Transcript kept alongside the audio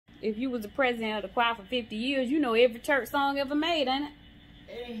if you was the president of the choir for 50 years, you know every church song ever made, ain't it?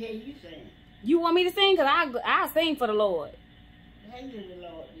 I didn't hear you sing. You want me to sing? Because I'll sing for the Lord. Sing to the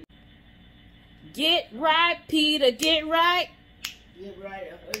Lord. Get right, Peter, get right. Get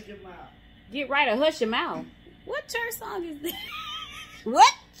right or hush your mouth. Get right or hush your mouth. What church song is that?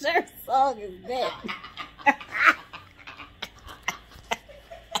 What church song is that?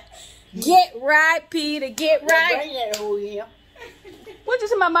 Get right, Peter, get right. Bring that over here. What you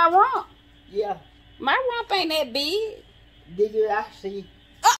talking about, my rump? Yeah. My rump ain't that big. Did you actually?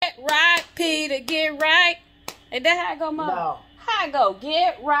 Get right, Peter, get right. Is that how I go, Mom? No. How I go?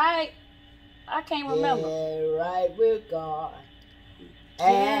 Get right. I can't remember. Get right with God.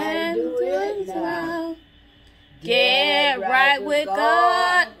 And do it now. Get right with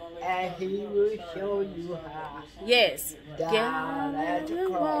God. And He will show you how. Yes. Down at the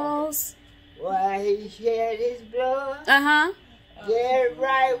cross, where He shed His blood. Uh-huh. Get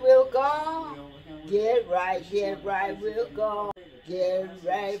right with God. Get right with God. Get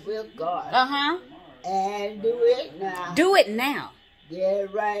right with God. Uh-huh. And do it now. Do it now.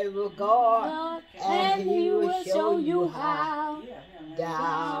 Get right with God. And He will show you how.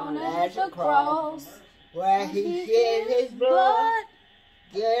 Down at the cross, where He shed His blood.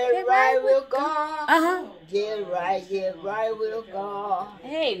 Get right with God. Uh-huh. Get right with God.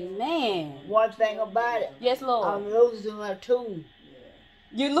 Amen. One thing about it, Yes, Lord. I'm losing my tune.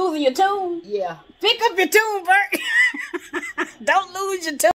 You losing your tune? Yeah. Pick up your tune, Bert. Don't lose your tune.